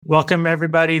Welcome,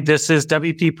 everybody. This is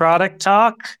WP Product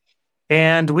Talk,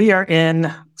 and we are in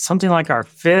something like our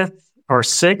fifth or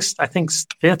sixth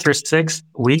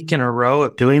week in a row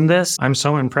of doing this. I'm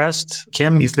so impressed.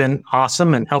 Kim, you've been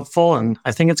awesome and helpful, and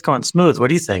I think it's going smooth. What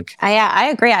do you think? I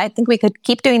agree. I think we could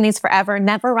keep doing these forever,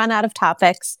 never run out of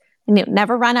topics, and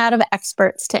never run out of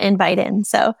experts to invite in.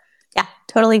 So yeah,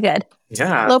 totally good.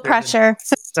 Yeah. Low pressure.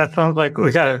 That sounds like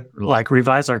we got to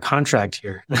revise our contract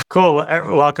here. Cool.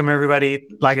 Welcome, everybody.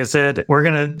 Like I said, we're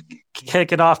going to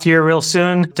kick it off here real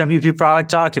soon. WP Product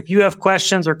Talk. If you have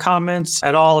questions or comments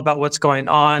at all about what's going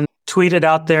on, tweet it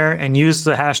out there and use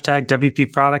the hashtag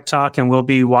WP Product Talk, and we'll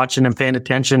be watching and paying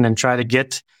attention and try to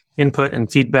get input and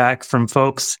feedback from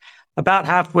folks. About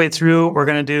halfway through, we're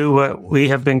going to do what we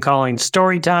have been calling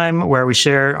story time, where we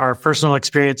share our personal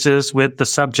experiences with the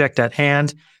subject at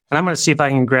hand. And I'm going to see if I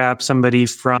can grab somebody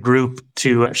from group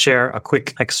to share a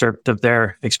quick excerpt of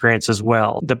their experience as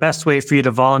well. The best way for you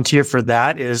to volunteer for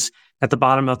that is at the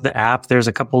bottom of the app, there's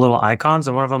a couple little icons,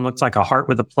 and one of them looks like a heart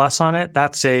with a plus on it.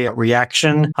 That's a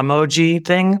reaction emoji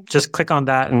thing. Just click on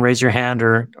that and raise your hand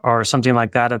or something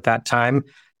like that at that time.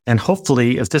 And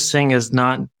hopefully, if this thing is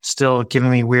not still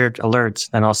giving me weird alerts,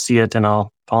 then I'll see it and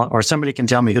or somebody can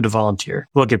tell me who to volunteer.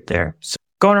 We'll get there. So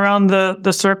going around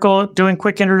the circle, doing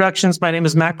quick introductions. My name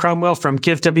is Matt Cromwell from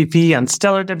GiveWP and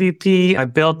Stellar WP. I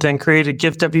built and created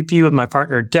GiveWP with my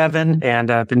partner, Devin,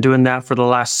 and I've been doing that for the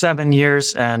last 7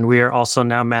 years. And we are also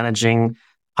now managing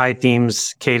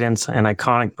iThemes, Cadence, and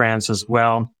Iconic brands as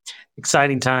well.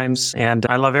 Exciting times. And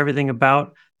I love everything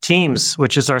about teams,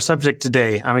 which is our subject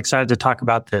today. I'm excited to talk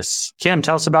about this. Kim,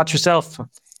 tell us about yourself.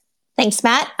 Thanks,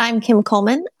 Matt. I'm Kim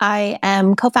Coleman. I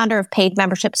am co-founder of Paid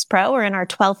Memberships Pro. We're in our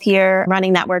 12th year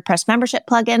running that WordPress membership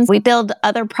plugin. We build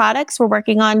other products we're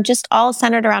working on, just all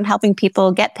centered around helping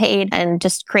people get paid and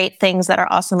just create things that are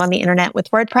awesome on the internet with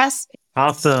WordPress.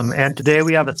 Awesome. And today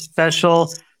we have a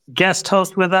special guest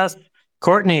host with us.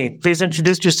 Courtney, please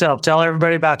introduce yourself. Tell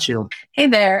everybody about you. Hey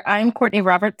there, I'm Courtney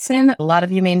Robertson. A lot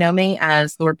of you may know me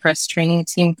as the WordPress training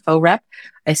team co-rep.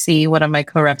 I see one of my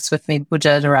co-reps with me,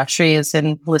 Pooja Durashri, is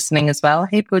in listening as well.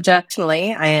 Hey, Pooja.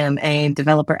 Actually, I am a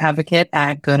developer advocate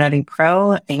at GoDaddy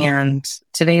Pro, and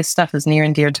today's stuff is near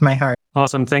and dear to my heart.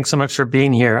 Awesome. Thanks so much for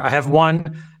being here. I have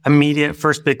one immediate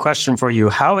first big question for you.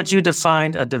 How would you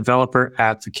define a developer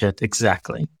advocate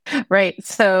exactly? Right.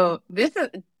 So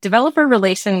developer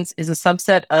relations is a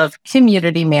subset of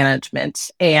community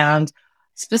management. And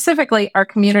specifically, our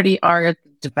community are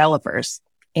developers.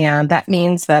 And that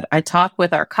means that I talk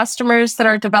with our customers that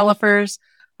are developers.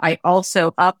 I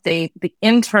also update the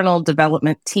internal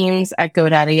development teams at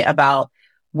GoDaddy about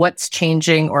what's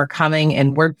changing or coming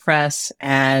in WordPress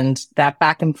and that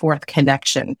back and forth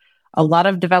connection. A lot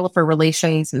of developer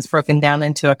relations is broken down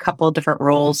into a couple of different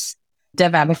roles.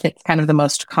 Dev advocate is kind of the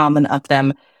most common of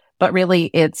them, but really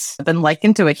it's been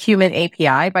likened to a human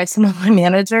API by some of my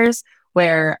managers,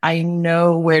 where I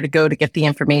know where to go to get the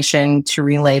information to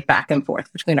relay back and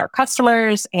forth between our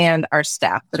customers and our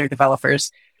staff that are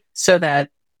developers so that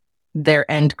their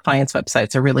end clients'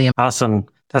 websites are really awesome.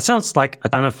 That sounds like a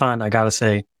ton of fun, I gotta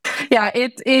say. Yeah,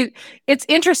 it's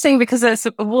interesting because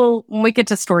when we get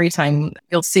to story time,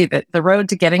 you'll see that the road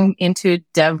to getting into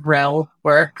DevRel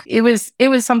work, it was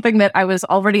something that I was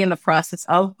already in the process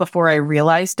of before I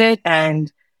realized it.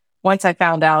 And once I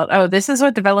found out, oh, this is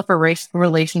what developer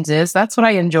relations is, that's what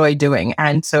I enjoy doing.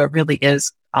 And so it really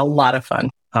is a lot of fun.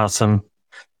 Awesome.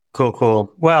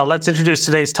 Cool. Well, let's introduce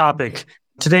today's topic.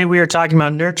 Today, we are talking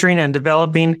about nurturing and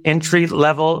developing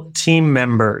entry-level team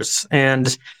members.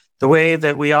 And the way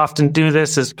that we often do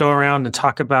this is go around and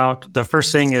talk about, the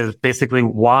first thing is basically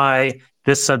why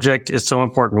this subject is so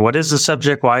important. What is the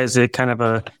subject? Why is it kind of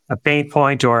a pain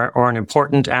point or an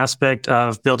important aspect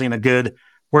of building a good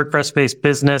WordPress-based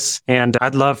business? And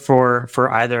I'd love for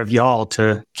either of y'all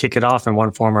to kick it off in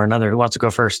one form or another. Who wants to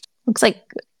go first? Looks like,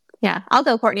 yeah, I'll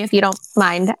go, Courtney, if you don't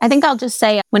mind. I think I'll just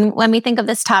say, when we think of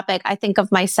this topic, I think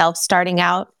of myself starting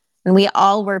out, and we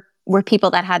all were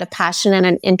people that had a passion and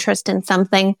an interest in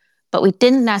something, but we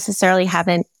didn't necessarily have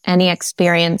any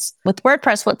experience. With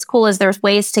WordPress, what's cool is there's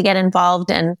ways to get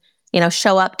involved and,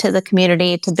 show up to the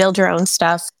community, to build your own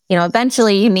stuff.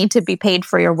 Eventually you need to be paid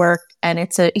for your work. And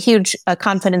it's a huge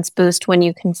confidence boost when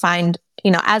you can find,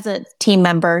 as a team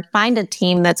member, find a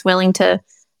team that's willing to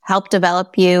help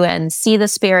develop you and see the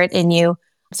spirit in you.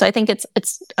 So I think it's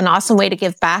an awesome way to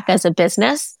give back as a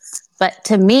business. But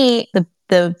to me,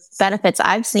 the benefits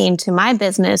I've seen to my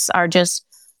business are just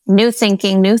new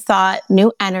thinking, new thought,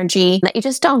 new energy that you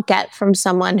just don't get from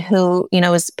someone who,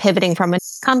 is pivoting from a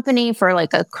company for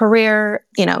like a career,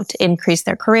 to increase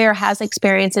their career, has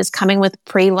experiences coming with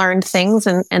pre-learned things.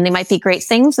 And they might be great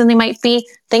things, and they might be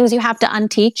things you have to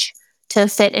unteach to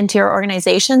fit into your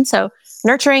organization. So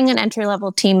nurturing an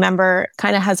entry-level team member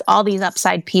kind of has all these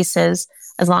upside pieces,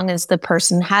 as long as the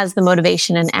person has the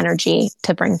motivation and energy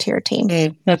to bring to your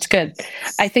team. That's good.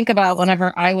 I think about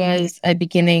whenever I was a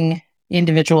beginning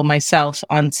individual myself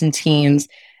on some teams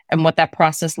and what that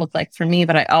process looked like for me.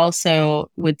 But I also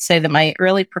would say that my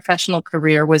early professional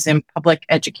career was in public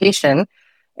education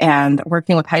and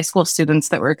working with high school students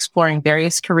that were exploring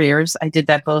various careers. I did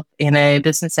that both in a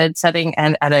business ed setting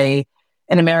and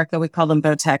in America, we call them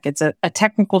VOTech. It's a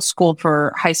technical school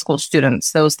for high school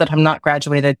students, those that have not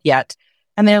graduated yet.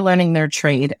 And they're learning their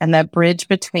trade. And that bridge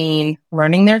between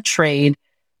learning their trade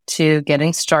to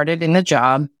getting started in the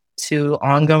job to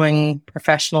ongoing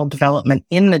professional development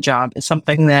in the job is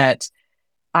something that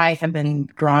I have been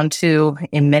drawn to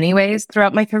in many ways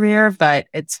throughout my career, but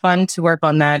it's fun to work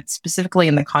on that specifically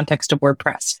in the context of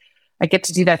WordPress. I get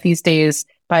to do that these days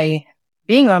by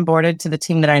being onboarded to the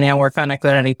team that I now work on at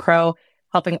GoDaddy Pro,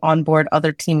 helping onboard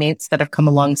other teammates that have come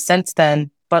along since then,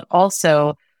 but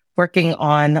also working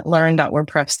on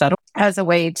learn.wordpress.org as a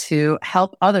way to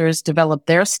help others develop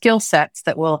their skill sets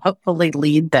that will hopefully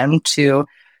lead them to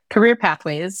career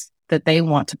pathways that they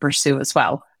want to pursue as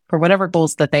well for whatever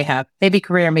goals that they have. Maybe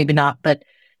career, maybe not, but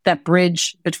that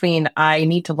bridge between I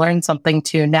need to learn something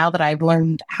to now that I've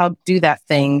learned how to do that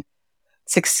thing,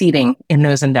 succeeding in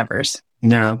those endeavors.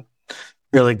 Yeah,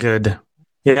 really good.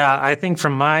 Yeah, I think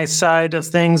from my side of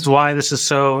things, why this is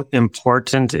so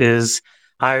important is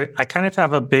I kind of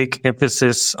have a big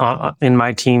emphasis in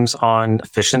my teams on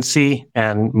efficiency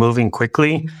and moving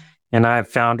quickly. And I've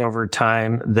found over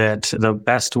time that the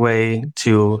best way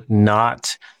to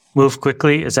not move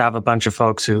quickly is to have a bunch of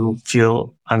folks who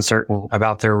feel uncertain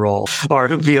about their role or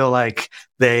who feel like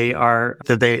they are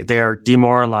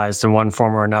demoralized in one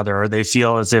form or another, or they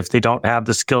feel as if they don't have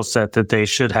the skill set that they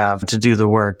should have to do the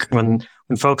work. When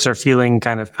folks are feeling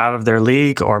kind of out of their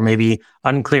league or maybe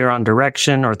unclear on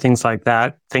direction or things like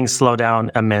that, things slow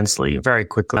down immensely, very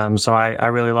quickly. So I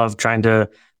really love trying to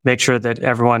make sure that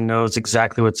everyone knows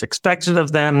exactly what's expected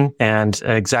of them and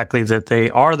exactly that they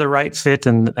are the right fit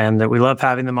and that we love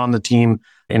having them on the team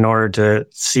in order to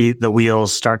see the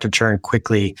wheels start to turn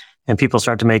quickly and people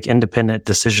start to make independent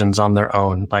decisions on their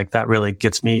own. Like that really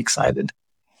gets me excited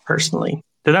personally.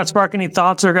 Did that spark any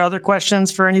thoughts or other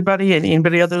questions for anybody?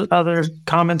 Anybody other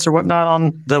comments or whatnot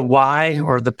on the why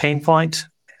or the pain point?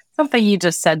 Something you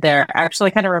just said there actually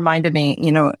kind of reminded me,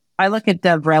 I look at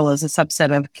DevRel as a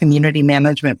subset of community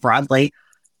management broadly,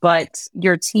 but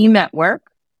your team at work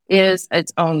is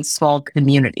its own small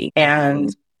community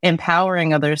and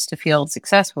empowering others to feel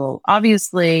successful.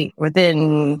 Obviously,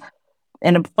 within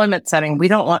an employment setting, we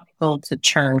don't want people to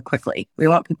churn quickly. We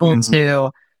want people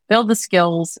to build the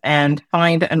skills and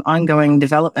find an ongoing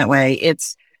development way.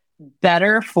 It's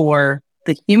better for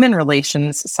the human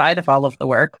relations side of all of the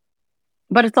work,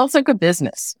 but it's also good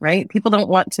business, right? People don't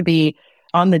want to be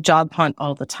on the job hunt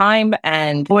all the time,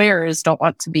 and employers don't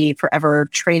want to be forever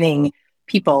training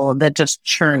people that just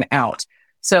churn out.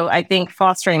 So I think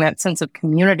fostering that sense of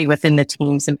community within the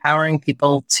teams, empowering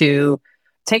people to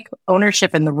take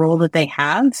ownership in the role that they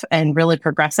have and really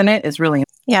progress in it is really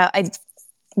important. Yeah, I'm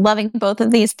loving both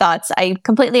of these thoughts. I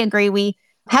completely agree. We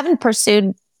haven't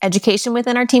pursued education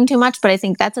within our team too much, but I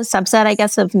think that's a subset, I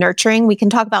guess, of nurturing. We can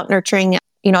talk about nurturing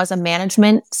as a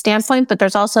management standpoint, but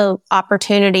there's also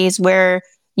opportunities where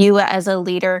you as a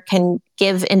leader can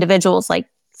give individuals like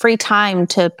free time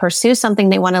to pursue something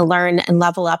they want to learn and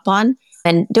level up on,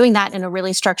 and doing that in a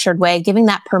really structured way, giving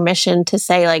that permission to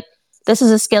say like, this is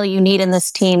a skill you need in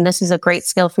this team. This is a great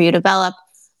skill for you to develop.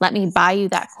 Let me buy you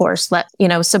that course.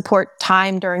 Support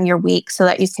time during your week so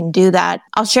that you can do that.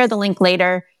 I'll share the link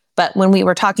later. But when we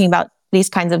were talking about these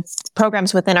kinds of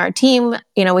programs within our team,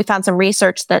 we found some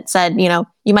research that said,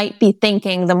 you might be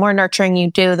thinking the more nurturing you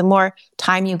do, the more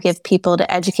time you give people to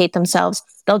educate themselves,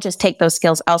 they'll just take those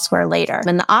skills elsewhere later.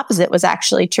 And the opposite was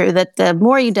actually true, that the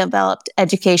more you developed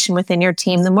education within your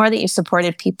team, the more that you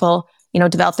supported people,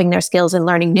 developing their skills and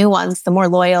learning new ones, the more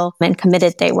loyal and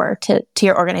committed they were to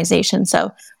your organization.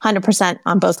 So 100%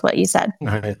 on both what you said. All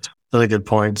right. Really good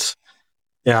points.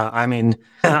 Yeah, I mean,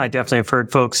 I definitely have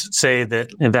heard folks say that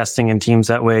investing in teams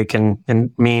that way can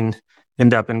mean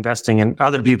end up investing in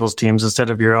other people's teams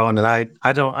instead of your own. And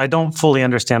I don't fully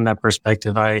understand that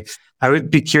perspective. I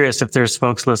would be curious if there's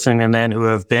folks listening in then who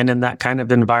have been in that kind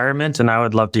of environment, and I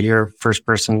would love to hear first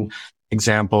person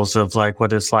examples of like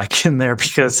what it's like in there,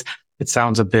 because It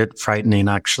sounds a bit frightening,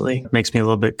 actually. It makes me a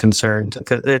little bit concerned.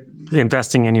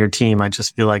 Investing in your team, I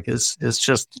just feel like is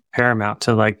just paramount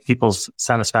to like people's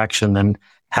satisfaction and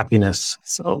happiness.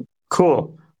 So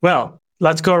cool. Well,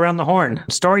 let's go around the horn.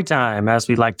 Story time, as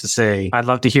we like to say. I'd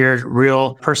love to hear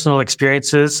real personal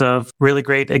experiences of really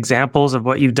great examples of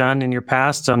what you've done in your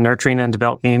past on nurturing and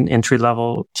developing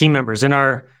entry-level team members. In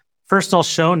our personal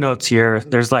show notes here,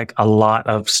 there's like a lot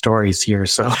of stories here.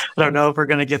 So I don't know if we're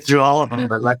going to get through all of them,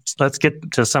 but let's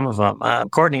get to some of them.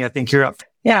 Courtney, I think you're up.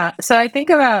 Yeah. So I think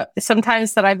about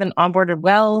sometimes that I've been onboarded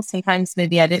well, sometimes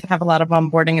maybe I didn't have a lot of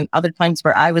onboarding, and other times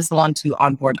where I was the one to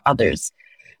onboard others.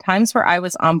 Times where I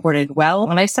was onboarded well,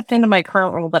 when I stepped into my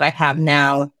current role that I have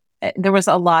now, there was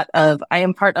a lot of, I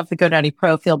am part of the GoDaddy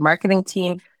Pro field marketing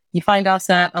team. You find us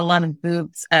at a lot of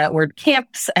booths at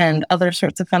WordCamps and other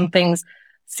sorts of fun things.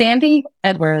 Sandy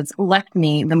Edwards left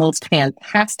me the most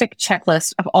fantastic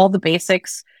checklist of all the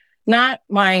basics, not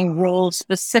my role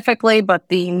specifically, but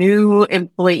the new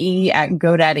employee at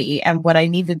GoDaddy and what I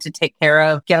needed to take care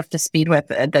of, get up to speed with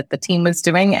that the team was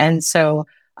doing. And so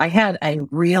I had a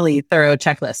really thorough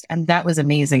checklist, and that was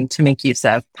amazing to make use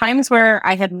of. Times where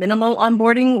I had minimal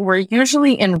onboarding were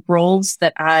usually in roles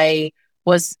that I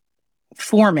was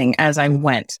forming as I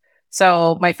went.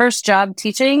 So my first job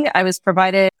teaching, I was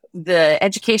provided the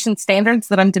education standards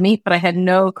that I'm to meet, but I had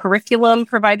no curriculum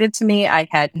provided to me. I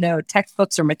had no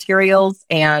textbooks or materials.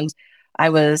 And I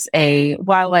was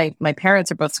while my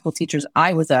parents are both school teachers,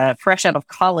 I was a fresh out of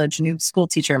college new school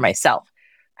teacher myself.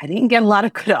 I didn't get a lot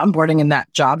of good onboarding in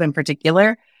that job in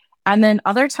particular. And then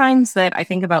other times that I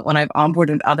think about when I've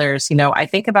onboarded others, I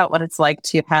think about what it's like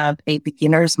to have a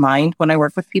beginner's mind when I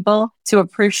work with people, to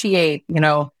appreciate,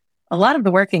 a lot of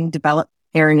the working develop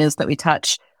areas that we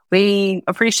touch. We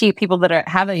appreciate people that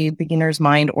have a beginner's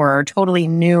mind or are totally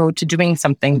new to doing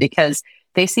something because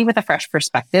they see with a fresh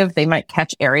perspective. They might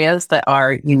catch areas that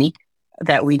are unique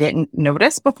that we didn't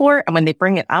notice before. And when they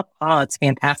bring it up, it's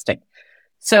fantastic.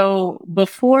 So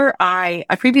before I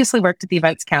previously worked at the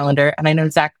events calendar, and I know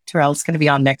Zach Terrell is going to be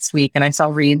on next week, and I saw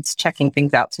Reed's checking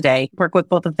things out today. Work with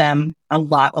both of them a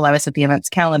lot while I was at the events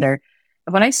calendar.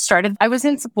 When I started, I was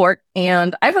in support,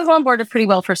 and I was onboarded pretty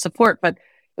well for support, but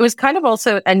it was kind of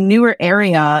also a newer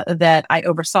area that I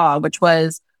oversaw, which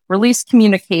was release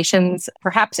communications,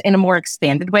 perhaps in a more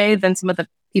expanded way than some of the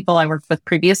people I worked with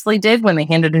previously did when they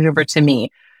handed it over to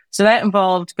me. So that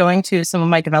involved going to some of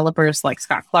my developers like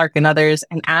Scott Clark and others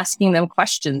and asking them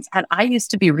questions. And I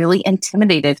used to be really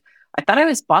intimidated. I thought I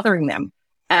was bothering them.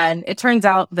 And it turns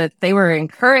out that they were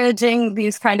encouraging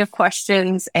these kind of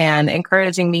questions and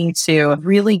encouraging me to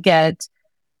really get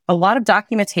a lot of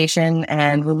documentation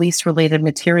and release related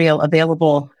material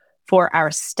available for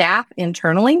our staff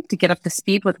internally to get up to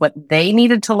speed with what they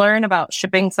needed to learn about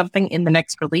shipping something in the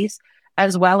next release,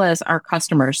 as well as our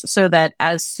customers, so that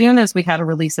as soon as we had a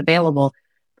release available,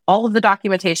 all of the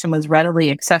documentation was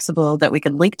readily accessible, that we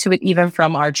could link to it even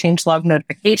from our changelog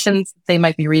notifications they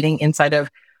might be reading inside of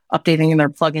updating their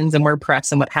plugins and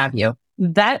WordPress and what have you.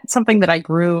 That's something that I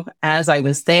grew as I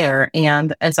was there.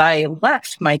 And as I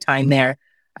left my time there,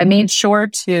 I made sure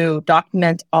to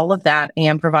document all of that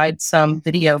and provide some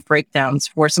video breakdowns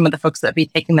for some of the folks that be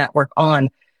taking that work on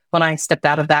when I stepped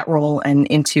out of that role and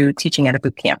into teaching at a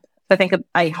boot camp.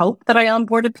 I hope that I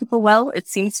onboarded people well. It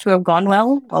seems to have gone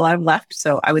well while I've left.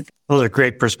 So I would. Those are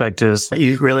great perspectives.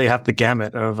 You really have the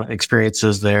gamut of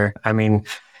experiences there. I mean,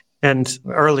 and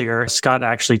earlier, Scott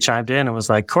actually chimed in and was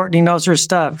like, Courtney knows her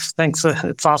stuff. Thanks.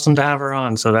 It's awesome to have her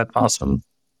on. So that's awesome.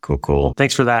 Cool.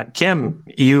 Thanks for that. Kim,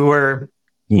 you were,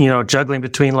 juggling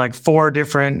between like 4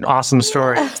 different awesome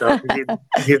stories. So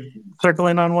you circle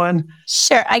in on one?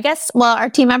 Sure. I guess, our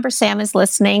team member Sam is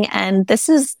listening, and this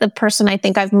is the person I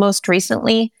think I've most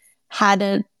recently had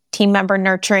a team member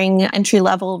nurturing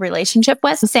entry-level relationship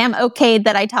with. Sam okayed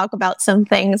that I talk about some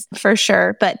things for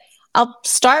sure, but I'll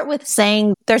start with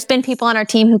saying there's been people on our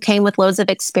team who came with loads of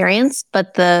experience,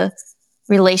 but the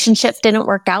relationship didn't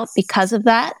work out because of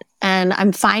that. And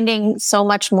I'm finding so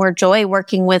much more joy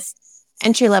working with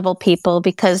entry-level people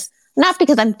not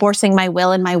because I'm forcing my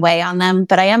will and my way on them,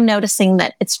 but I am noticing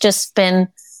that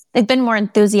they've been more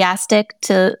enthusiastic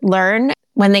to learn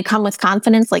when they come with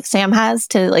confidence, like Sam has,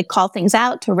 to like call things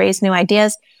out, to raise new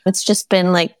ideas. It's just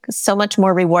been like so much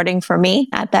more rewarding for me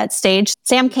at that stage.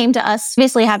 Sam came to us,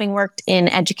 obviously having worked in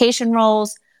education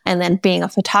roles and then being a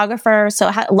photographer. So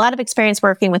I had a lot of experience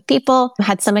working with people,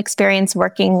 had some experience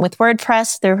working with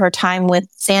WordPress through her time with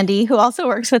Sandy, who also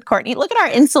works with Courtney. Look at our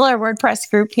insular WordPress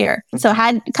group here. So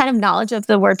had kind of knowledge of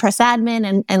the WordPress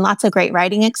admin and lots of great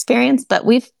writing experience, but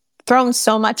we've thrown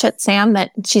so much at Sam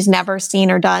that she's never seen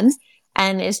or done,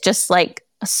 and is just like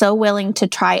so willing to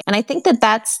try. And I think that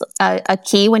that's a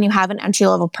key when you have an entry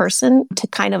level person, to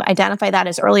kind of identify that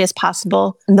as early as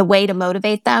possible and the way to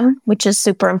motivate them, which is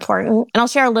super important. And I'll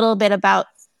share a little bit about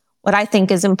what I think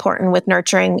is important with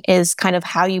nurturing is kind of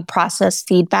how you process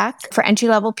feedback for entry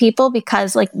level people,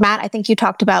 because like Matt, I think you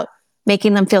talked about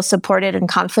making them feel supported and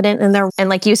confident in their, and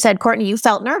like you said, Courtney, you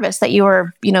felt nervous that you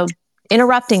were,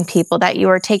 interrupting people, that you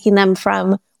were taking them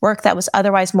from work that was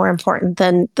otherwise more important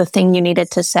than the thing you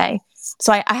needed to say.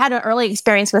 So I had an early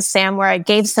experience with Sam where I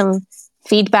gave some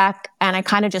feedback and I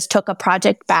kind of just took a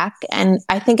project back. And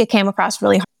I think it came across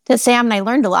really hard to Sam. And I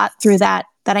learned a lot through that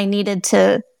I needed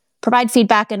to provide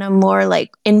feedback in a more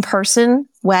like in-person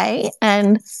way.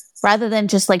 And rather than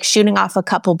just like shooting off a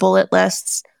couple bullet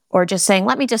lists or just saying,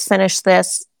 let me just finish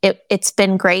this. It's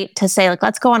been great to say like,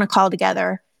 let's go on a call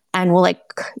together and we'll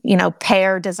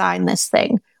pair design this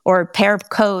thing, or pair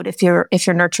code if you're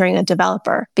nurturing a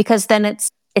developer, because then it's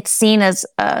seen as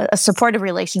a supportive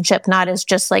relationship, not as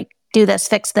just like, do this,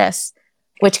 fix this,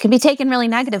 which can be taken really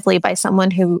negatively by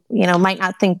someone who, might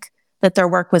not think that their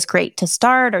work was great to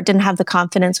start or didn't have the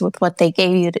confidence with what they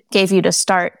gave you to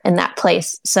start in that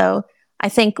place. So I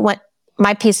think what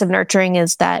my piece of nurturing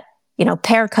is that,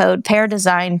 pair code, pair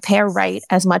design, pair write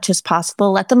as much as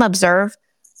possible. Let them observe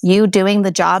you doing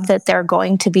the job that they're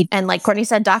going to be. And like Courtney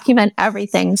said, document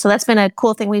everything. So that's been a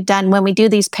cool thing we've done when we do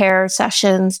these pair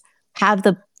sessions, have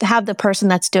the person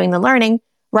that's doing the learning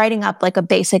writing up like a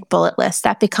basic bullet list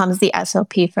that becomes the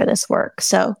SOP for this work.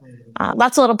 So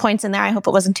lots of little points in there. I hope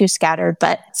it wasn't too scattered,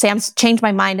 but Sam's changed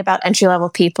my mind about entry-level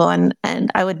people, and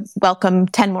I would welcome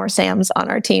 10 more Sams on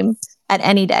our team at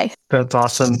any day. That's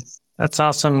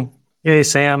awesome. Yay,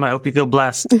 Sam. I hope you feel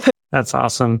blessed. That's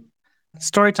awesome.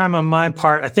 Story time on my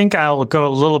part. I think I'll go a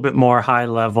little bit more high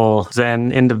level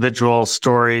than individual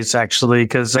stories, actually,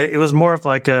 because it was more of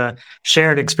like a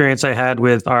shared experience I had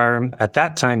with at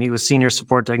that time, he was senior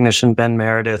support technician, Ben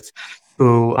Meredith,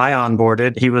 who I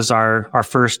onboarded. He was our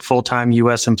first full-time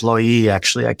U.S. employee,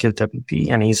 actually, at GiveWP,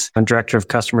 and he's a director of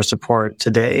customer support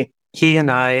today. He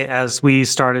and I, as we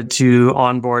started to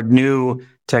onboard new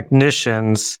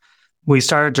technicians, we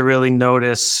started to really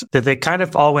notice that they kind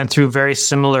of all went through very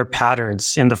similar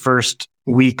patterns in the first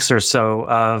weeks or so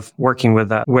of working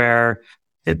with us, where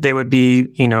they would be,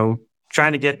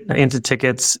 trying to get into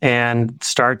tickets and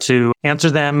start to answer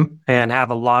them and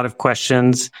have a lot of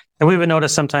questions. And we would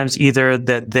notice sometimes either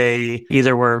that they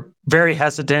were very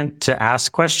hesitant to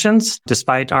ask questions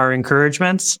despite our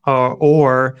encouragements,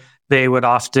 or they would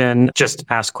often just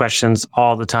ask questions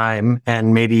all the time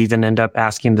and maybe even end up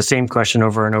asking the same question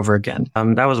over and over again.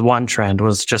 That was one trend,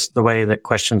 was just the way that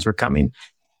questions were coming.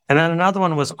 And then another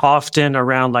one was often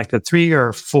around like the 3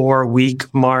 or 4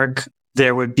 week mark,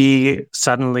 there would be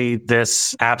suddenly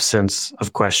this absence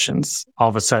of questions all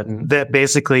of a sudden that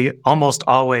basically almost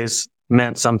always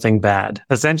meant something bad.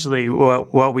 Essentially,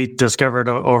 what we discovered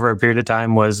over a period of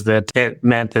time was that it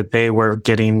meant that they were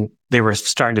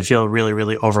starting to feel really,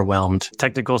 really overwhelmed.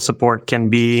 Technical support can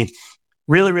be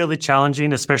really, really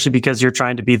challenging, especially because you're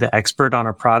trying to be the expert on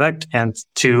a product and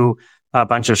to a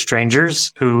bunch of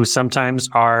strangers who sometimes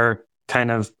are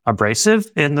kind of abrasive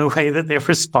in the way that they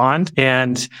respond.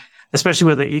 And especially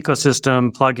with an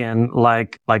ecosystem plugin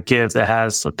like Give that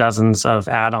has dozens of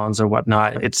add-ons or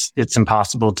whatnot, it's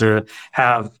impossible to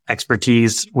have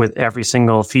expertise with every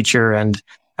single feature and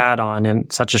add-on in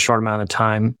such a short amount of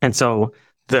time. And so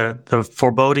the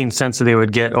foreboding sense that they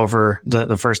would get over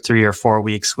the first 3 or 4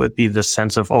 weeks would be the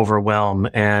sense of overwhelm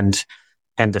and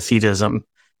defeatism.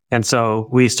 And so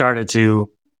we started to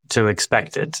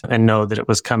expect it and know that it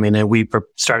was coming. And we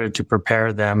started to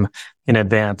prepare them in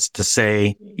advance to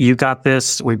say, you got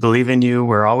this. We believe in you.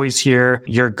 We're always here.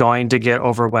 You're going to get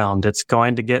overwhelmed. It's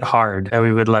going to get hard. And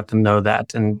we would let them know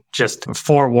that and just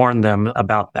forewarn them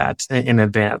about that in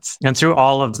advance. And through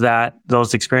all of that,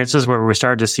 those experiences where we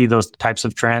started to see those types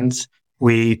of trends,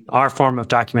 our form of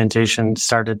documentation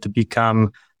started to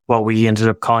become what we ended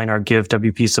up calling our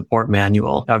GiveWP support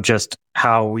manual, of just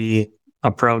how we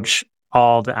approach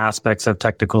all the aspects of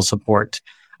technical support.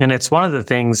 And it's one of the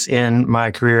things in my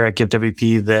career at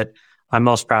GiveWP that I'm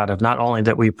most proud of. Not only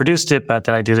that we produced it, but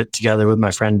that I did it together with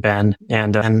my friend Ben.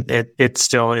 And it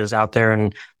still is out there.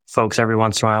 And folks every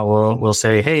once in a while will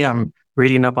say, hey, I'm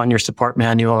reading up on your support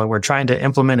manual and we're trying to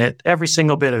implement it, every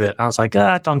single bit of it. I was like,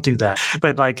 don't do that.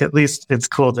 But at least it's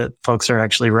cool that folks are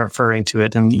actually referring to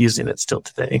it and using it still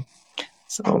today.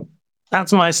 So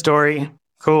that's my story.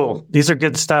 Cool. These are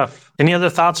good stuff. Any other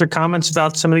thoughts or comments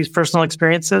about some of these personal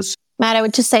experiences? Matt, I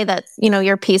would just say that,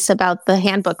 your piece about the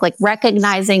handbook, like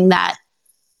recognizing that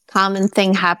common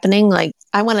thing happening, like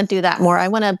I want to do that more. I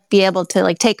want to be able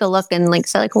to take a look and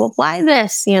say well, why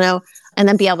this? and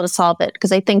then be able to solve it.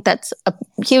 Because I think that's a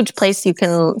huge place you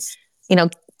can,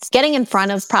 getting in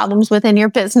front of problems within your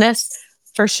business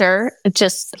for sure. It's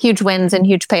just huge wins and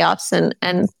huge payoffs.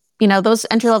 And those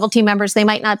entry-level team members, they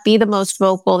might not be the most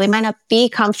vocal. They might not be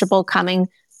comfortable coming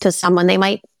to someone. They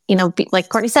might, be, like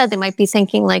Courtney said, they might be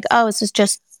thinking like, oh, this is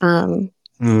just,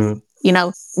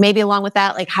 maybe along with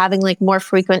that, like having like more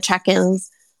frequent check-ins,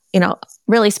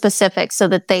 really specific so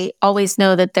that they always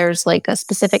know that there's like a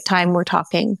specific time we're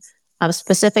talking, a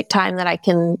specific time that I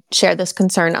can share this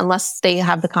concern, unless they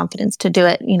have the confidence to do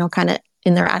it, kind of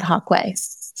in their ad hoc way.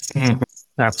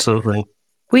 Absolutely.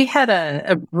 We had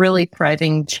a really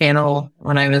thriving channel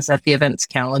when I was at the events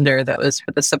calendar that was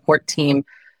for the support team.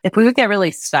 If we would get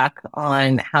really stuck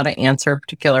on how to answer a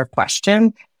particular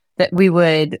question, that we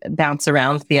would bounce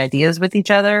around the ideas with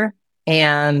each other.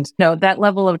 And that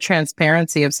level of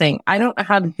transparency of saying, I don't know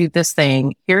how to do this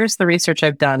thing. Here's the research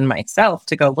I've done myself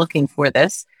to go looking for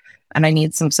this, and I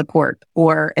need some support.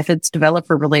 Or if it's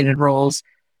developer related roles,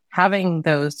 having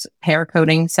those pair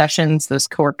coding sessions, those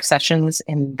co-work sessions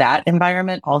in that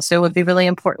environment also would be really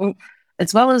important,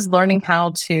 as well as learning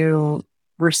how to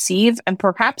receive and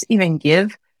perhaps even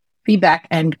give feedback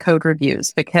and code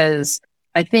reviews. Because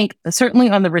I think certainly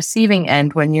on the receiving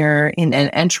end, when you're in an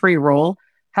entry role,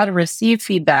 how to receive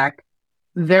feedback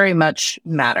very much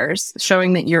matters,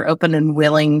 showing that you're open and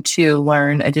willing to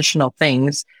learn additional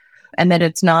things and that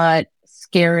it's not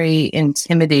scary,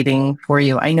 intimidating for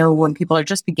you. I know when people are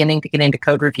just beginning to get into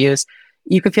code reviews,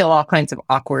 you could feel all kinds of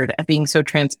awkward at being so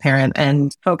transparent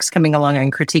and folks coming along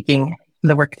and critiquing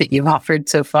the work that you've offered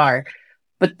so far.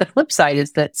 But the flip side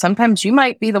is that sometimes you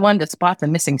might be the one to spot the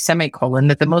missing semicolon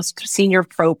that the most senior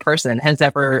pro person has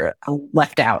ever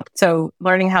left out. So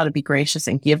learning how to be gracious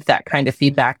and give that kind of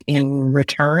feedback in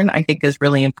return, I think is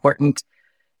really important.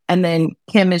 And then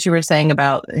Kim, as you were saying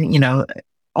about,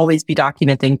 always be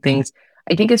documenting things.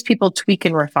 I think as people tweak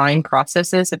and refine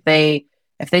processes, if they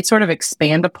sort of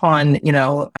expand upon,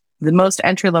 the most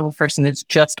entry-level person is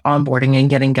just onboarding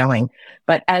and getting going.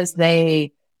 But as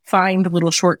they find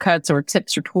little shortcuts or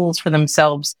tips or tools for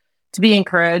themselves, to be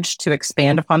encouraged to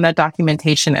expand upon that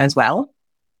documentation as well,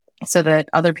 so that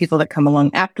other people that come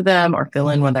along after them or fill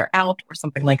in when they're out or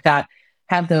something like that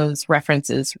have those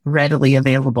references readily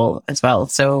available as well.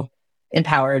 So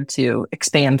empowered to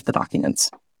expand the documents.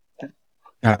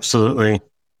 Absolutely.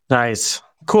 Nice.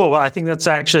 Cool. Well, I think that's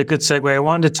actually a good segue. I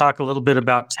wanted to talk a little bit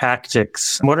about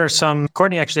tactics.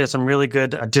 Courtney actually has some really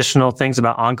good additional things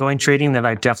about ongoing trading that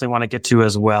I definitely want to get to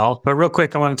as well. But real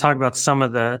quick, I want to talk about some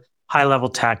of the high-level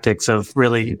tactics of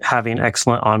really having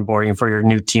excellent onboarding for your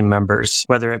new team members,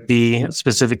 whether it be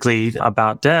specifically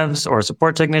about devs or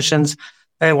support technicians.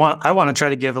 I want to try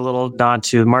to give a little nod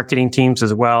to marketing teams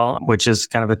as well, which is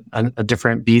kind of a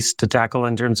different beast to tackle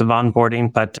in terms of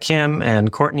onboarding. But Kim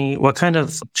and Courtney, what kind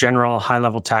of general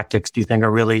high-level tactics do you think are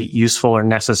really useful or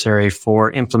necessary for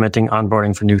implementing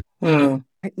onboarding for new?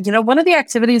 One of the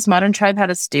activities Modern Tribe had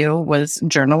us do was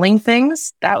journaling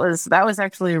things. That was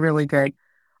actually really good.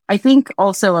 I think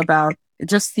also about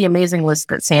just the amazing list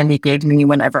that Sandy gave me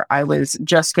whenever I was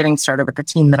just getting started with the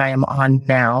team that I am on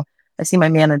now. I see my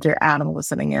manager, Adam,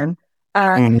 listening in.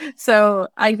 So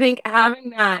I think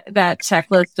having that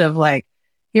checklist of like,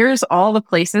 here's all the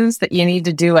places that you need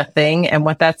to do a thing and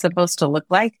what that's supposed to look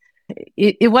like.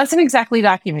 It wasn't exactly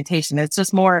documentation. It's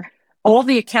just more all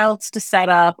the accounts to set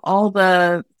up, all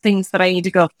the things that I need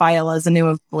to go file as a new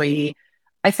employee.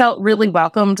 I felt really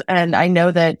welcomed. And I know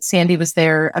that Sandy was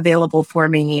there available for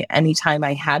me anytime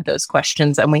I had those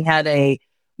questions. And we had a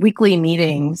weekly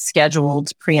meeting scheduled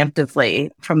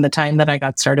preemptively from the time that I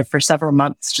got started for several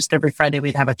months. Just every Friday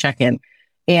we'd have a check-in.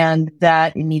 And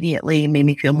that immediately made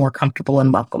me feel more comfortable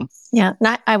and welcome. Yeah.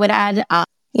 I would add,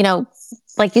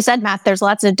 like you said, Matt, there's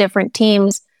lots of different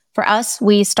teams. For us,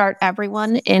 we start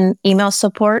everyone in email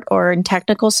support or in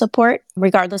technical support,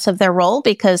 regardless of their role,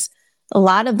 because a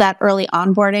lot of that early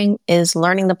onboarding is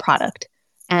learning the product.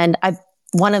 And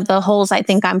one of the holes I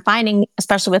think I'm finding,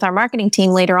 especially with our marketing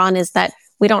team later on, is that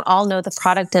we don't all know the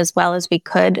product as well as we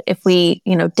could if we,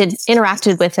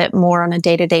 interacted with it more on a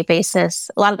day-to-day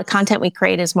basis. A lot of the content we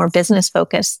create is more business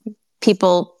focused.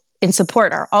 People in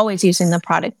support are always using the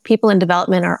product. People in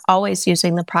development are always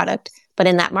using the product. But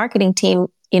in that marketing team,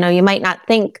 you might not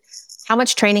think how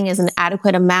much training is an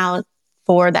adequate amount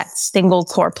for that single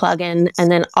core plugin,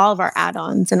 and then all of our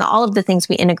add-ons and all of the things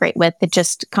we integrate with. It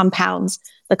just compounds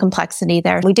the complexity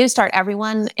there. We do start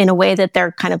everyone in a way that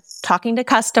they're kind of talking to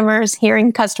customers,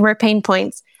 hearing customer pain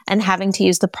points, and having to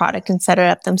use the product and set it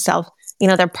up themselves.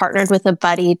 They're partnered with a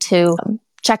buddy to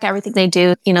check everything they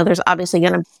do. There's obviously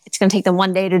it's going to take them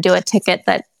one day to do a ticket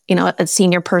that a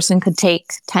senior person could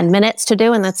take 10 minutes to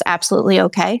do, and that's absolutely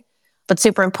okay, but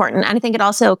super important. And I think it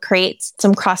also creates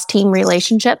some cross-team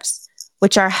relationships,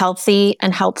 which are healthy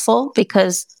and helpful,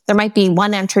 because there might be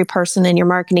one entry person in your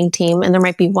marketing team and there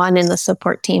might be one in the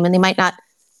support team, and they might not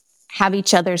have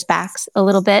each other's backs a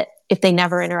little bit if they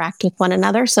never interact with one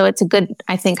another. So it's a good,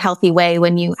 I think, healthy way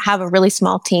when you have a really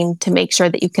small team to make sure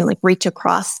that you can reach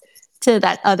across to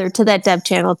that dev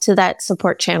channel, to that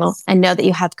support channel, and know that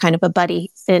you have kind of a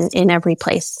buddy in every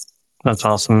place. That's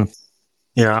awesome.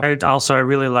 Yeah. I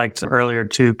really liked earlier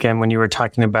too, Kim, when you were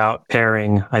talking about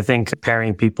pairing. I think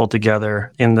pairing people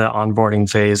together in the onboarding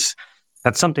phase,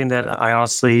 that's something that I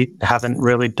honestly haven't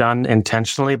really done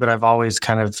intentionally, but I've always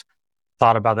kind of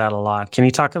thought about that a lot. Can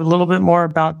you talk a little bit more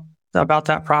about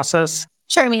that process?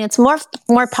 Sure. I mean, it's more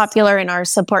popular in our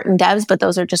support and devs, but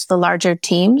those are just the larger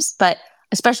teams. But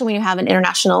especially when you have an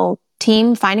international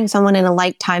team, finding someone in a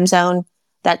like time zone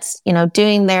that's,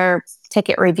 doing their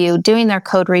ticket review, doing their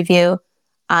code review,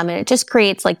 and it just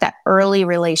creates that early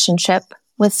relationship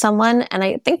with someone. And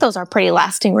I think those are pretty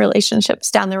lasting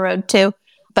relationships down the road too.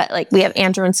 But we have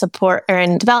Andrew in support or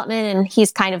in development, and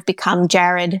he's kind of become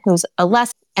Jared, who's a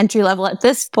less entry level at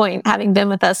this point, having been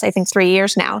with us, I think 3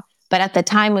 years now, but at the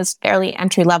time was fairly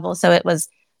entry level. So it was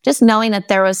just knowing that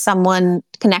there was someone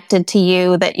connected to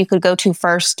you that you could go to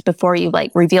first before you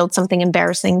revealed something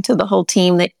embarrassing to the whole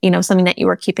team, that, something that you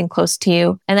were keeping close to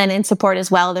you. And then in support as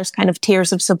well, there's kind of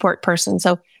tiers of support person.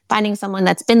 So finding someone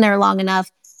that's been there long enough,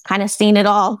 kind of seen it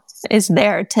all, is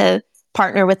there to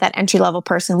partner with that entry level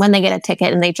person when they get a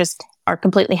ticket and they just are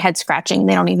completely head scratching.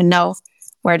 They don't even know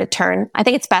where to turn. I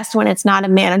think it's best when it's not a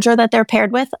manager that they're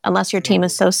paired with, unless your team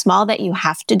is so small that you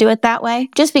have to do it that way,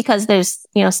 just because there's,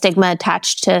 stigma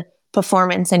attached to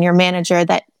performance and your manager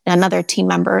that another team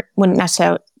member wouldn't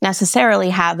necessarily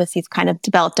have if you've kind of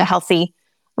developed a healthy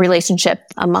relationship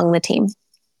among the team.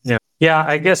 Yeah,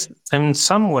 I guess in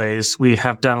some ways we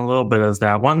have done a little bit of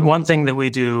that. One thing that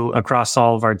we do across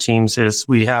all of our teams is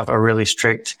we have a really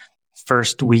strict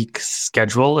first week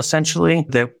schedule, essentially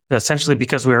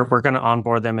because we're going to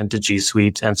onboard them into G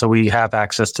Suite. And so we have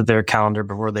access to their calendar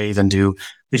before they even do.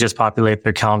 We just populate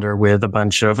their calendar with a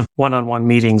bunch of one-on-one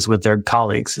meetings with their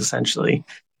colleagues, essentially.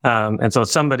 And so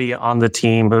somebody on the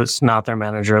team who's not their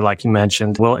manager, like you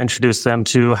mentioned, will introduce them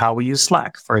to how we use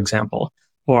Slack, for example.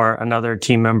 Or another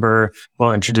team member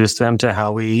will introduce them to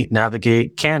how we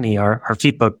navigate Canny, our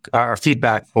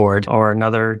feedback board. Or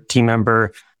another team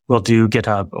member will do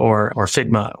GitHub or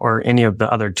Figma or any of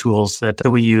the other tools that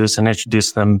we use and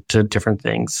introduce them to different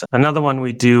things. Another one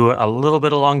we do a little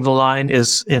bit along the line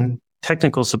is in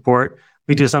technical support.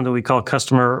 We do something we call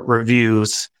customer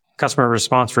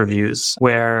response reviews,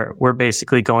 where we're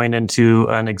basically going into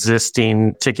an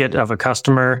existing ticket of a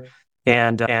customer.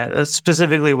 And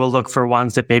specifically, we'll look for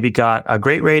ones that maybe got a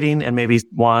great rating and maybe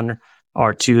one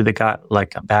or two that got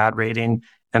a bad rating.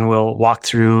 And we'll walk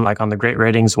through on the great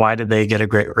ratings. Why did they get a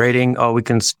great rating? Oh, we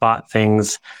can spot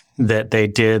things that they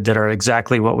did that are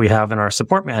exactly what we have in our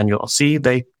support manual. See,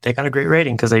 they got a great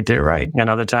rating because they did it right. And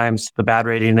other times the bad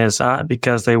rating is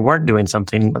because they weren't doing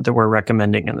something that we're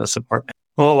recommending in the support manual.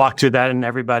 We'll walk through that, and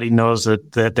everybody knows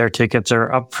that their tickets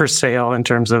are up for sale in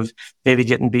terms of maybe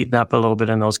getting beaten up a little bit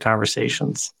in those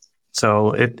conversations.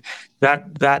 So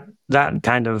that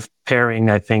kind of pairing,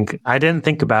 I think, I didn't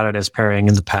think about it as pairing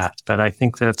in the past, but I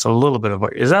think that's a little bit of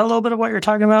is that a little bit of what you're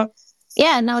talking about?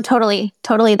 Yeah, no, totally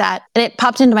that. And it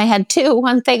popped into my head too.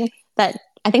 One thing that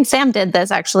I think Sam did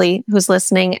this actually, who's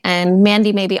listening, and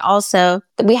Mandy maybe also,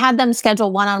 we had them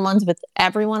schedule one-on-ones with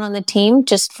everyone on the team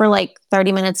just for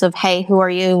 30 minutes of, hey, who are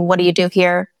you? What do you do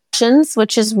here?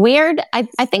 Which is weird. I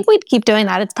think we'd keep doing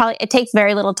that. It takes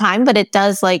very little time, but it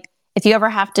does if you ever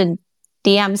have to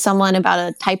DM someone about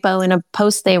a typo in a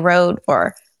post they wrote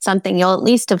or something, you'll at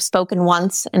least have spoken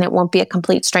once and it won't be a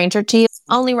complete stranger to you.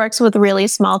 Only works with really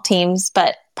small teams,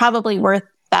 but probably worth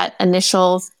that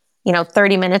initial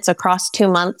 30 minutes across 2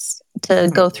 months to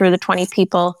go through the 20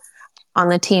 people on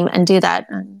the team and do that.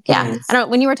 Yeah. I don't know.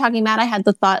 When you were talking, Matt, I had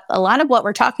the thought, a lot of what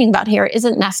we're talking about here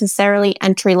isn't necessarily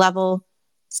entry level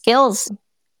skills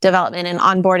development and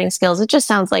onboarding skills. It just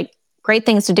sounds like great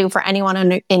things to do for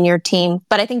anyone in your team.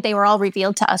 But I think they were all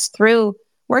revealed to us through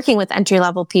working with entry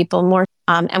level people more.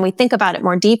 And we think about it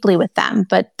more deeply with them,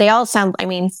 but they all sound,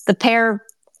 the pair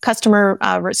customer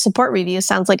support review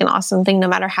sounds like an awesome thing, no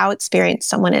matter how experienced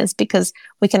someone is, because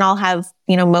we can all have,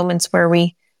 moments where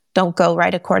we don't go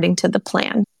right according to the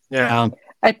plan. Yeah.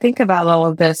 I think about all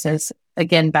of this as,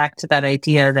 again, back to that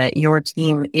idea that your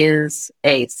team is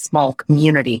a small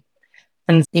community.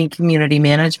 And in community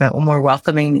management, when we're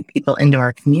welcoming people into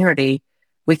our community,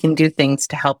 we can do things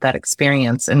to help that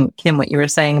experience. And Kim, what you were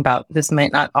saying about this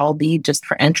might not all be just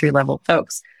for entry level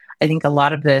folks. I think a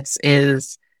lot of this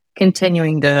is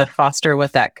continuing to foster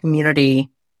what that community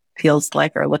feels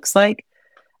like or looks like.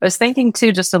 I was thinking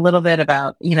too, just a little bit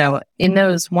about, in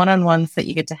those one-on-ones that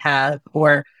you get to have,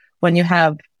 or when you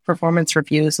have performance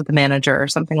reviews with the manager or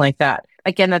something like that.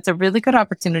 Again, that's a really good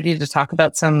opportunity to talk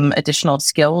about some additional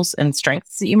skills and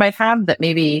strengths that you might have that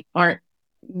maybe aren't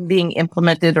being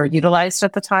implemented or utilized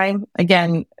at the time.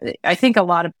 Again, I think a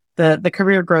lot of the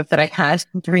career growth that I had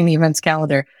during the events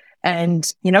calendar,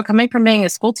 and, coming from being a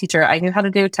school teacher, I knew how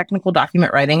to do technical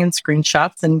document writing and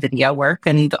screenshots and video work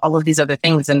and all of these other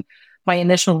things. And my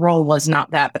initial role was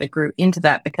not that, but it grew into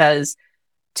that because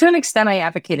to an extent, I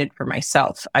advocated for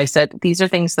myself. I said, these are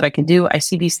things that I can do. I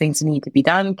see these things need to be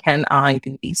done. Can I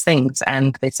do these things?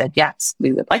 And they said, yes,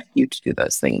 we would like you to do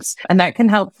those things. And that can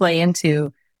help play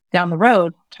into down the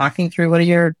road, talking through what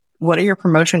are your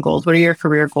promotion goals? What are your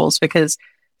career goals? Because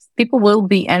people will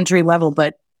be entry level,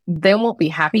 but they won't be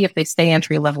happy if they stay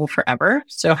entry level forever.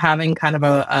 So having kind of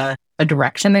a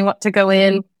direction they want to go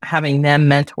in, having them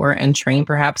mentor and train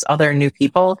perhaps other new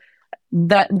people,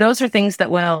 those are things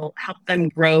that will help them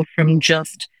grow from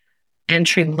just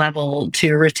entry level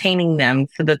to retaining them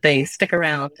so that they stick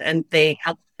around and they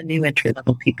help the new entry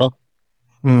level people.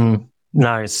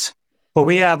 Nice. Well,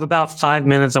 we have about 5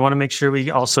 minutes. I want to make sure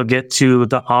we also get to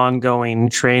the ongoing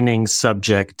training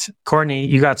subject. Courtney,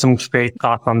 you got some great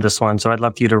thoughts on this one, so I'd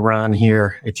love for you to run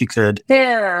here if you could.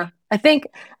 Yeah, I think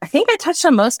I touched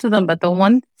on most of them, but the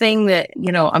one thing that,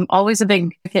 I'm always a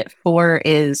big advocate for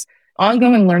is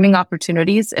ongoing learning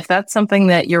opportunities. If that's something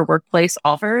that your workplace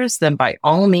offers, then by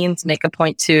all means, make a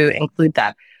point to include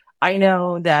that. I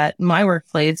know that my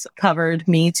workplace covered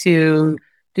me to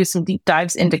do some deep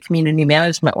dives into community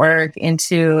management work,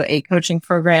 into a coaching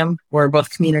program for both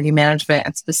community management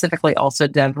and specifically also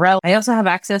DevRel. I also have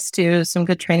access to some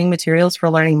good training materials for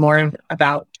learning more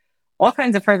about all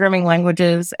kinds of programming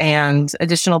languages and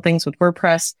additional things with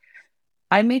WordPress.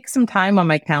 I make some time on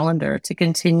my calendar to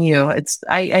continue.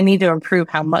 I need to improve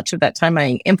how much of that time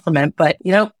I implement, but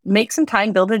make some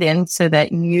time, build it in so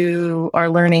that you are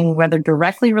learning whether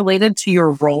directly related to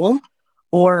your role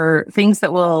or things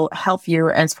that will help you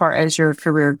as far as your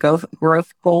career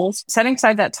growth goals. Setting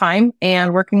aside that time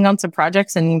and working on some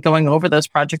projects and going over those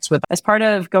projects as part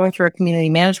of going through a community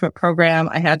management program,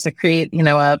 I had to create,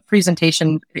 a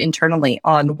presentation internally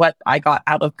on what I got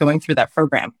out of going through that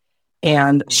program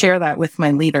and share that with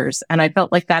my leaders. And I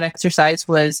felt like that exercise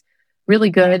was really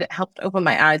good. It helped open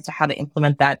my eyes to how to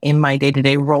implement that in my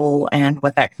day-to-day role and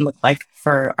what that can look like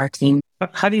for our team.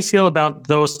 How do you feel about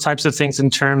those types of things in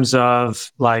terms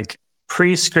of like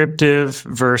prescriptive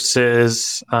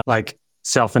versus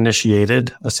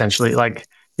self-initiated, essentially? Like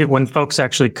when folks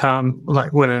actually come,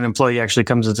 like when an employee actually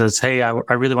comes and says, hey,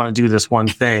 I really want to do this one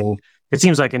thing. It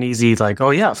seems like an easy, oh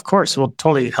yeah, of course, we'll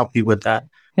totally help you with that.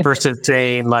 Versus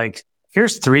saying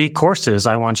here's 3 courses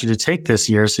I want you to take this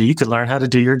year so you could learn how to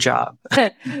do your job.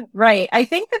 Right. I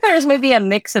think that there's maybe a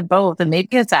mix of both, and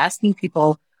maybe it's asking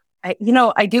people,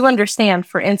 I do understand,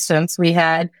 for instance, we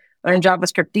had learned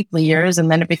JavaScript deeply years and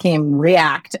then it became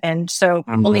React. And so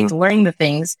people need to learn the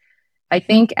things. I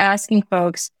think asking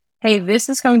folks, hey, this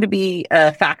is going to be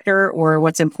a factor or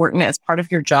what's important as part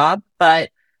of your job, but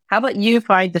how about you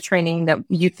find the training that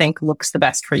you think looks the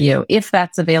best for you, if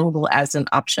that's available as an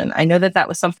option? I know that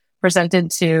was something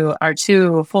presented to our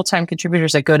 2 full-time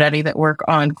contributors at GoDaddy that work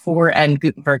on Core and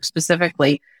Gutenberg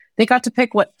specifically. They got to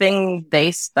pick what thing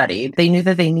they studied. They knew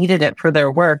that they needed it for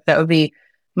their work. That would be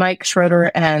Mike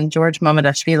Schroeder and George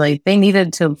Mamadashvili. They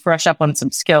needed to brush up on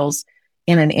some skills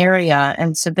in an area.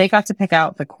 And so they got to pick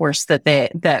out the course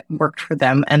that worked for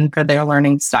them and for their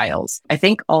learning styles. I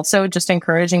think also just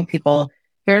encouraging people,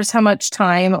 here's how much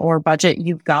time or budget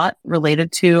you've got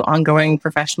related to ongoing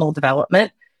professional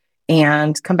development,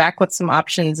 and come back with some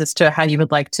options as to how you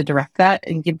would like to direct that,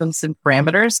 and give them some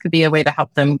parameters could be a way to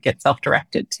help them get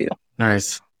self-directed too.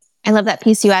 Nice. I love that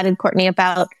piece you added, Courtney,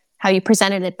 about how you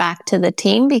presented it back to the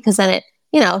team, because then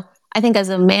I think as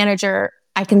a manager,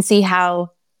 I can see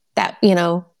how that,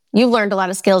 you've learned a lot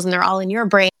of skills and they're all in your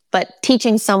brain, but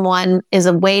teaching someone is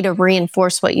a way to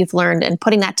reinforce what you've learned, and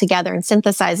putting that together and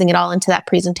synthesizing it all into that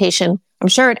presentation. I'm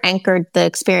sure it anchored the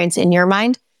experience in your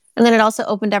mind. And then it also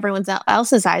opened everyone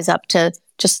else's eyes up to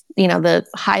just, the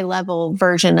high level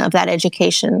version of that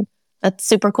education. That's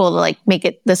super cool to make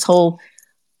it this whole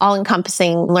all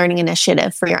encompassing learning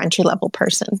initiative for your entry level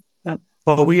person.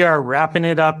 Well, we are wrapping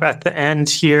it up at the end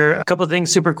here. A couple of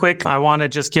things super quick. I want to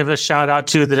just give a shout out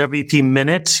to the WP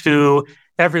Minute, who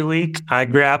every week I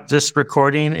grab this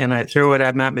recording and I throw it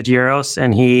at Matt Medeiros,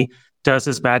 and he does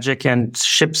his magic and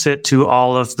ships it to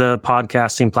all of the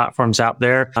podcasting platforms out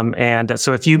there. And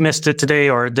so if you missed it today,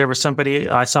 or there was somebody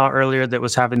I saw earlier that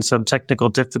was having some technical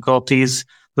difficulties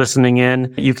listening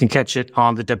in, you can catch it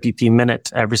on the WP Minute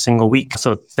every single week.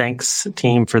 So thanks,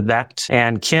 team, for that.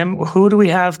 And Kim, who do we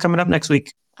have coming up next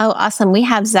week? Oh, awesome. We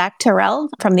have Zach Terrell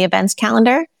from the events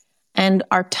calendar. And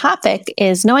our topic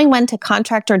is knowing when to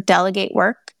contract or delegate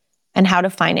work and how to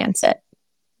finance it,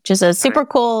 which is a super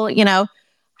cool,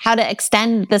 how to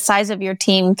extend the size of your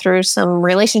team through some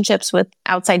relationships with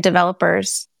outside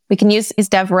developers. We can use his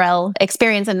DevRel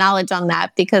experience and knowledge on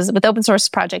that, because with open source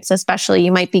projects, especially,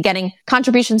 you might be getting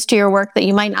contributions to your work that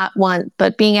you might not want,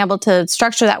 but being able to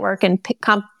structure that work and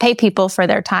pay people for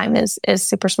their time is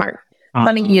super smart.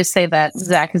 Funny you say that.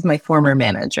 Zach is my former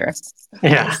manager.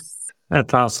 Yeah,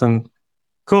 that's awesome.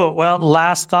 Cool. Well,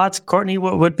 last thoughts. Courtney,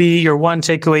 what would be your one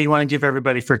takeaway you want to give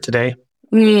everybody for today?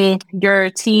 Your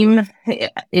team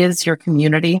is your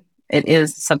community. It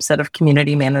is a subset of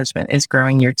community management, is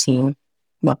growing your team,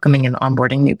 welcoming and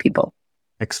onboarding new people.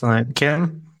 Excellent.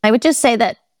 Kim? I would just say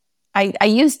that I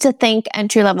used to think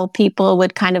entry-level people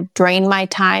would kind of drain my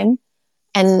time.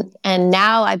 And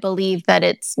now I believe that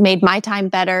it's made my time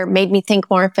better, made me think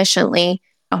more efficiently,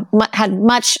 had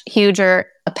much huger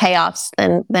payoffs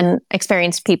than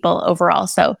experienced people overall.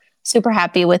 So super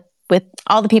happy with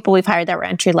all the people we've hired that were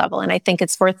entry level. And I think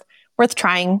it's worth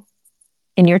trying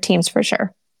in your teams for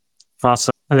sure.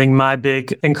 Awesome. I think my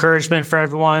big encouragement for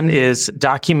everyone is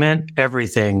document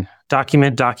everything.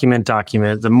 Document.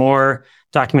 The more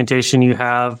documentation you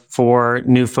have for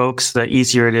new folks, the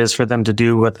easier it is for them to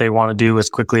do what they want to do as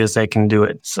quickly as they can do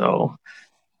it. So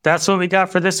that's what we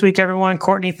got for this week, everyone.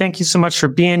 Courtney, thank you so much for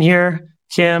being here.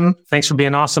 Kim, thanks for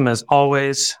being awesome as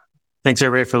always. Thanks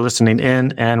everybody for listening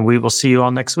in, and we will see you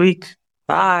all next week.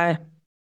 Bye.